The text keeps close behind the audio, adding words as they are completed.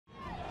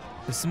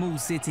The small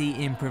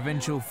city in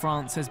provincial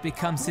France has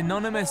become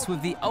synonymous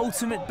with the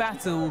ultimate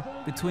battle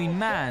between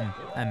man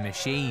and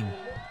machine.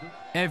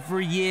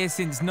 Every year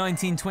since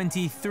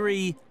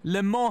 1923,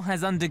 Le Mans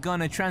has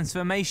undergone a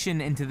transformation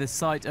into the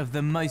site of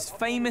the most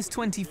famous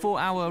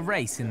 24-hour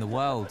race in the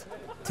world.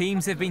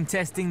 Teams have been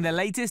testing the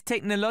latest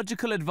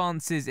technological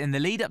advances in the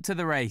lead up to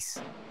the race.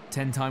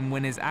 10-time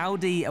winners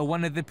Audi are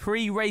one of the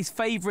pre-race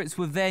favourites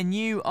with their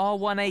new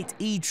R18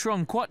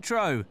 e-tron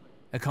Quattro,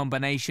 a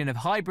combination of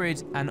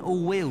hybrid and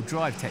all-wheel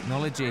drive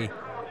technology.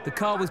 The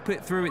car was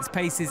put through its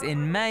paces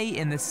in May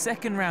in the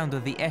second round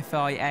of the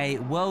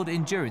FIA World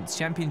Endurance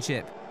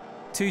Championship.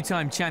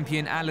 Two-time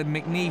champion Allan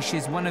McNish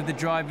is one of the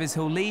drivers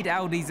who'll lead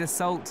Audi's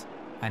assault,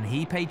 and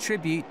he paid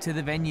tribute to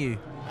the venue.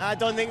 I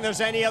don't think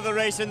there's any other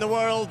race in the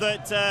world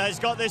that has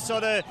got this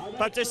sort of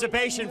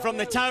participation from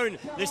the town,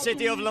 the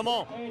city of Le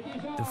Mans.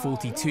 The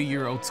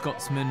 42-year-old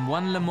Scotsman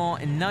won Le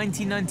Mans in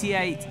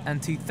 1998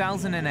 and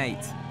 2008.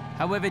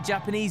 However,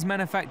 Japanese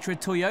manufacturer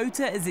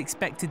Toyota is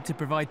expected to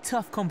provide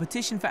tough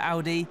competition for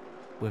Audi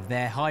with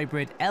their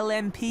hybrid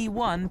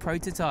LMP1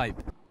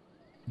 prototype.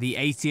 The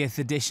 80th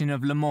edition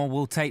of Le Mans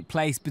will take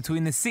place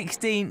between the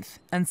 16th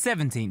and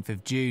 17th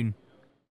of June.